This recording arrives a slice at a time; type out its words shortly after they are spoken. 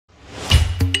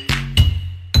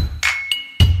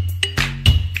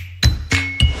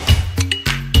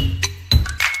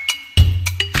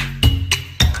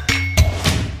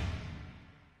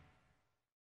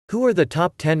Who are the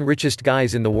top 10 richest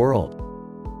guys in the world?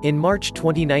 In March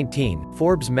 2019,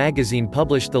 Forbes magazine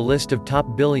published the list of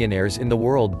top billionaires in the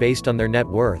world based on their net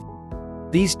worth.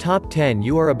 These top 10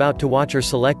 you are about to watch are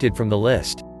selected from the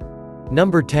list.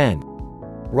 Number 10.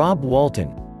 Rob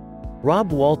Walton.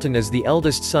 Rob Walton is the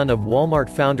eldest son of Walmart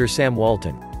founder Sam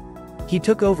Walton. He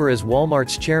took over as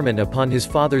Walmart's chairman upon his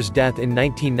father's death in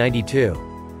 1992.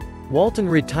 Walton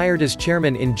retired as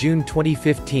chairman in June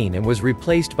 2015 and was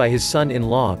replaced by his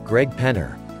son-in-law, Greg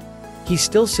Penner. He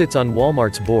still sits on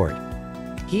Walmart's board.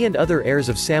 He and other heirs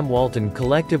of Sam Walton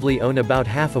collectively own about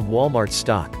half of Walmart's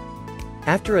stock.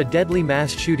 After a deadly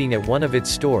mass shooting at one of its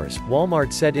stores,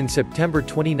 Walmart said in September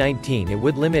 2019 it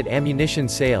would limit ammunition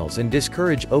sales and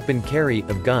discourage open carry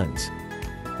of guns.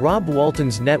 Rob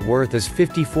Walton's net worth is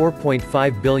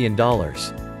 $54.5 billion.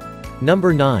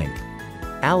 Number 9.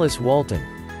 Alice Walton.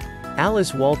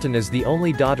 Alice Walton is the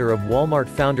only daughter of Walmart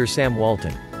founder Sam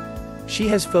Walton. She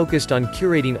has focused on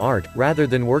curating art, rather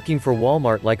than working for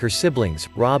Walmart like her siblings,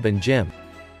 Rob and Jim.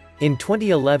 In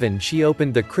 2011 she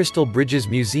opened the Crystal Bridges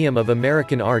Museum of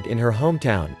American Art in her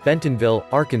hometown, Bentonville,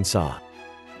 Arkansas.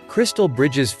 Crystal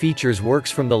Bridges features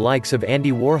works from the likes of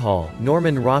Andy Warhol,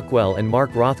 Norman Rockwell and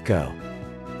Mark Rothko.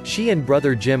 She and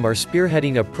brother Jim are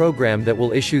spearheading a program that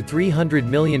will issue $300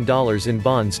 million in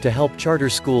bonds to help charter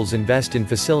schools invest in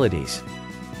facilities.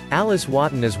 Alice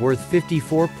Walton is worth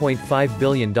 $54.5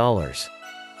 billion.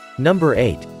 Number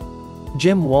 8.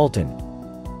 Jim Walton.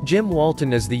 Jim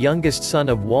Walton is the youngest son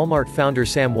of Walmart founder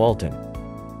Sam Walton.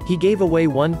 He gave away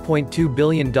 $1.2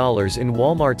 billion in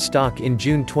Walmart stock in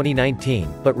June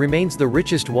 2019, but remains the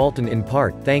richest Walton in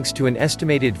part thanks to an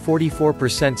estimated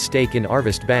 44% stake in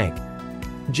Arvest Bank.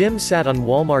 Jim sat on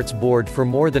Walmart's board for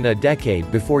more than a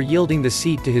decade before yielding the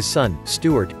seat to his son,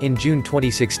 Stuart, in June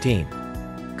 2016.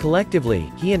 Collectively,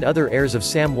 he and other heirs of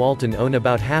Sam Walton own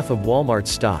about half of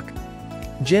Walmart's stock.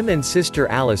 Jim and sister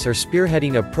Alice are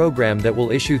spearheading a program that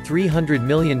will issue $300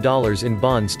 million in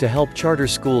bonds to help charter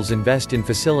schools invest in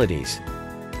facilities.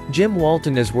 Jim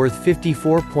Walton is worth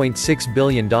 $54.6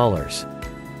 billion.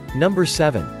 Number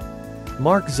 7.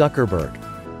 Mark Zuckerberg.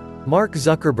 Mark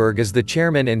Zuckerberg is the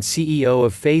chairman and CEO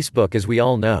of Facebook, as we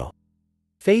all know.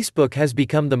 Facebook has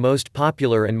become the most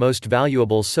popular and most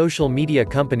valuable social media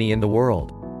company in the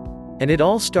world. And it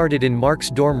all started in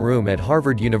Mark's dorm room at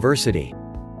Harvard University.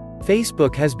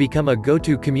 Facebook has become a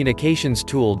go-to communications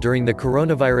tool during the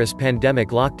coronavirus pandemic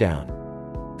lockdown.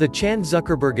 The Chan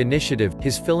Zuckerberg Initiative,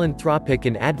 his philanthropic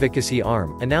and advocacy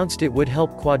arm, announced it would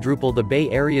help quadruple the Bay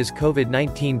Area's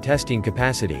COVID-19 testing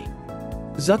capacity.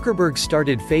 Zuckerberg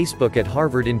started Facebook at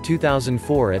Harvard in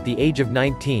 2004 at the age of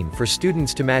 19 for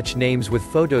students to match names with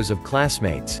photos of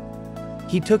classmates.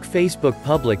 He took Facebook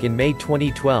public in May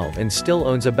 2012 and still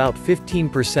owns about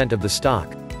 15% of the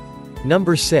stock.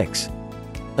 Number 6.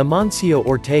 Amancio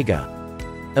Ortega.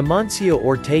 Amancio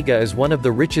Ortega is one of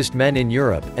the richest men in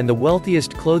Europe, and the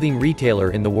wealthiest clothing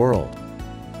retailer in the world.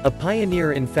 A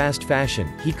pioneer in fast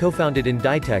fashion, he co-founded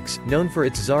Inditex, known for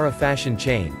its Zara fashion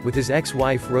chain, with his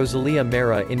ex-wife Rosalia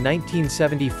Mera in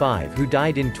 1975, who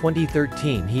died in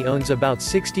 2013. He owns about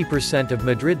 60% of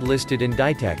Madrid-listed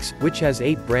Inditex, which has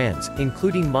 8 brands,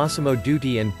 including Massimo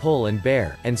Dutti and Pull &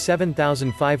 Bear, and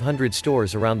 7,500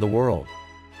 stores around the world.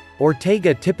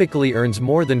 Ortega typically earns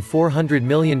more than $400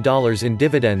 million in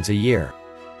dividends a year.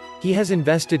 He has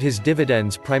invested his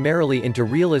dividends primarily into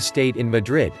real estate in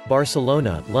Madrid,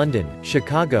 Barcelona, London,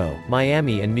 Chicago,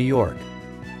 Miami and New York.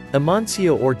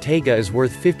 Amancio Ortega is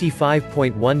worth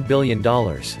 $55.1 billion.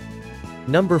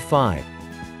 Number 5.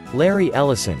 Larry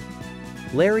Ellison.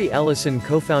 Larry Ellison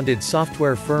co-founded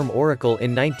software firm Oracle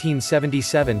in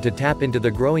 1977 to tap into the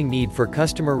growing need for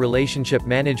customer relationship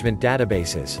management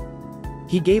databases.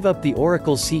 He gave up the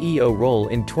Oracle CEO role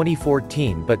in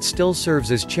 2014 but still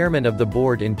serves as chairman of the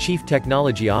board and chief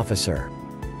technology officer.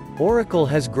 Oracle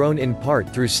has grown in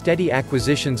part through steady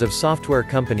acquisitions of software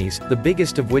companies, the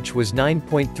biggest of which was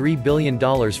 $9.3 billion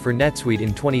for NetSuite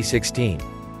in 2016.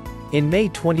 In May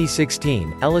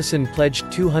 2016, Ellison pledged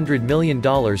 $200 million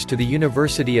to the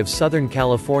University of Southern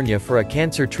California for a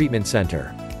cancer treatment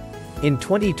center. In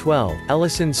 2012,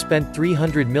 Ellison spent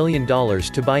 $300 million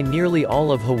to buy nearly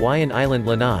all of Hawaiian island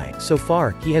Lanai. So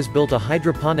far, he has built a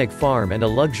hydroponic farm and a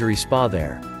luxury spa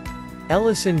there.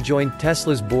 Ellison joined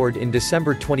Tesla's board in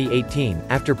December 2018,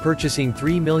 after purchasing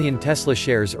 3 million Tesla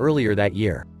shares earlier that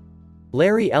year.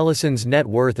 Larry Ellison's net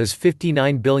worth is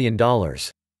 $59 billion.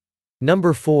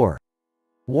 Number 4.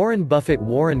 Warren Buffett.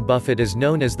 Warren Buffett is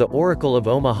known as the Oracle of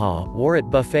Omaha. Warren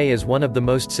Buffett is one of the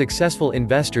most successful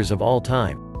investors of all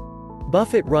time.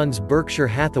 Buffett runs Berkshire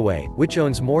Hathaway, which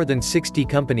owns more than 60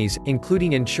 companies,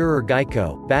 including insurer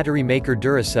Geico, battery maker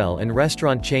Duracell and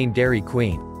restaurant chain Dairy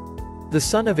Queen. The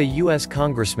son of a U.S.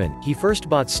 congressman, he first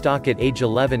bought stock at age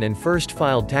 11 and first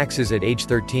filed taxes at age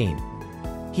 13.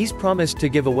 He's promised to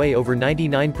give away over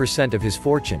 99% of his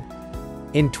fortune.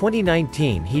 In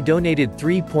 2019 he donated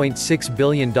 $3.6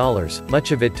 billion,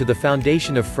 much of it to the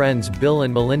foundation of friends Bill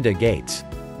and Melinda Gates.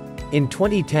 In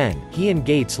 2010, he and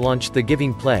Gates launched the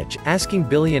Giving Pledge, asking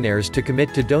billionaires to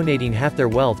commit to donating half their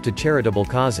wealth to charitable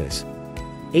causes.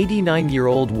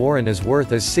 89-year-old Warren is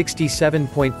worth as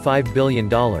 $67.5 billion.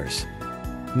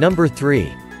 Number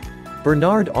 3.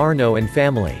 Bernard Arnault and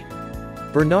family.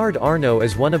 Bernard Arnault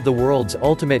is one of the world's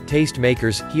ultimate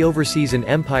tastemakers. He oversees an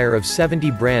empire of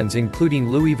 70 brands including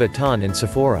Louis Vuitton and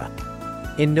Sephora.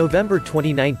 In November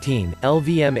 2019,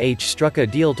 LVMH struck a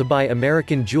deal to buy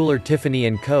American jeweler Tiffany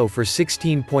 & Co. for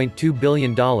 $16.2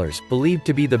 billion, believed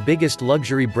to be the biggest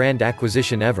luxury brand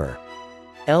acquisition ever.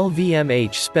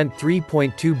 LVMH spent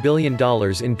 $3.2 billion in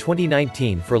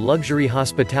 2019 for luxury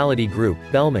hospitality group,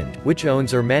 Belmond, which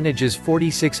owns or manages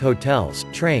 46 hotels,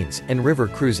 trains, and river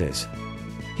cruises.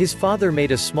 His father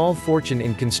made a small fortune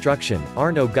in construction.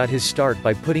 Arnault got his start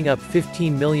by putting up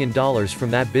 $15 million from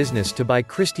that business to buy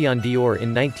Christian Dior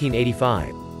in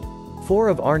 1985. 4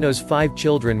 of Arnault's 5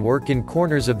 children work in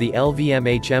corners of the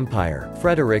LVMH empire: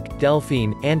 Frederic,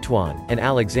 Delphine, Antoine, and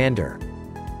Alexander.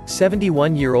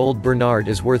 71-year-old Bernard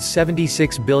is worth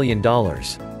 $76 billion.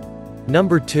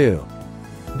 Number 2.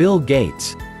 Bill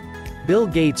Gates. Bill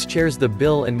Gates chairs the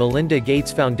Bill and Melinda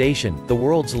Gates Foundation, the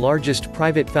world's largest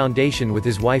private foundation, with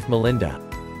his wife Melinda.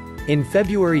 In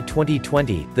February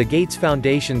 2020, the Gates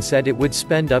Foundation said it would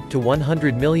spend up to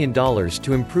 $100 million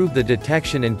to improve the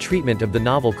detection and treatment of the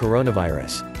novel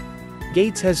coronavirus.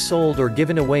 Gates has sold or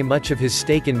given away much of his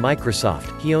stake in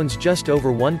Microsoft. He owns just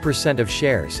over 1% of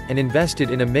shares, and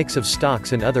invested in a mix of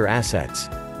stocks and other assets.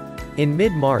 In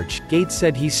mid-March, Gates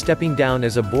said he's stepping down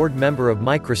as a board member of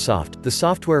Microsoft, the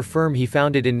software firm he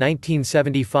founded in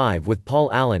 1975 with Paul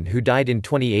Allen, who died in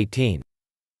 2018.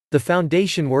 The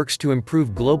foundation works to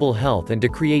improve global health and to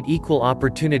create equal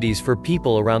opportunities for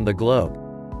people around the globe.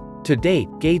 To date,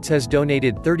 Gates has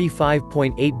donated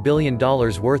 $35.8 billion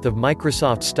worth of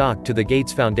Microsoft stock to the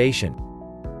Gates Foundation.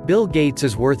 Bill Gates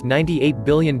is worth $98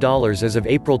 billion as of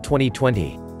April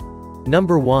 2020.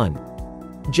 Number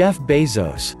 1. Jeff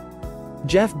Bezos.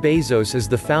 Jeff Bezos is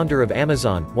the founder of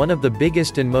Amazon, one of the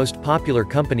biggest and most popular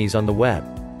companies on the web.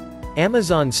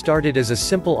 Amazon started as a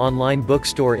simple online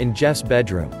bookstore in Jeff's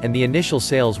bedroom, and the initial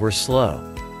sales were slow.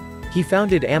 He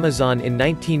founded Amazon in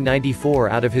 1994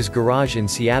 out of his garage in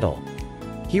Seattle.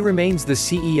 He remains the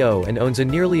CEO and owns a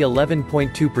nearly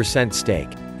 11.2% stake.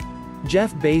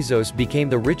 Jeff Bezos became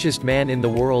the richest man in the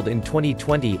world in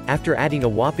 2020, after adding a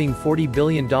whopping $40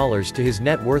 billion to his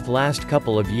net worth last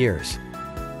couple of years.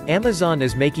 Amazon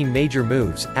is making major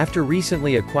moves, after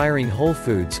recently acquiring Whole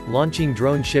Foods, launching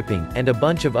drone shipping, and a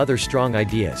bunch of other strong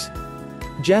ideas.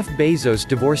 Jeff Bezos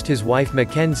divorced his wife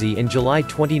Mackenzie in July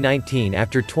 2019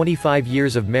 after 25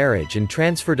 years of marriage and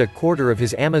transferred a quarter of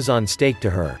his Amazon stake to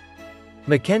her.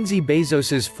 Mackenzie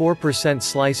Bezos's 4%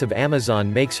 slice of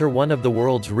Amazon makes her one of the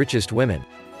world's richest women.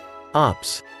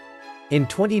 Ops. In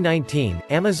 2019,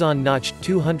 Amazon notched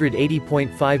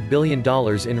 $280.5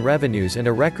 billion in revenues and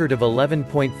a record of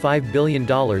 $11.5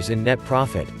 billion in net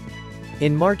profit.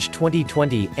 In March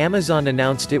 2020, Amazon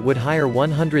announced it would hire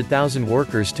 100,000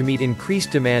 workers to meet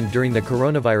increased demand during the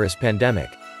coronavirus pandemic.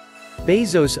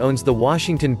 Bezos owns The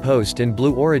Washington Post and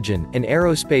Blue Origin, an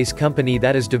aerospace company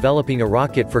that is developing a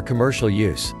rocket for commercial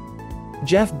use.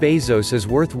 Jeff Bezos is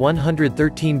worth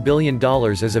 $113 billion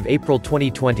as of April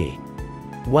 2020.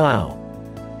 Wow!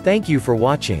 Thank you for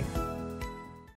watching.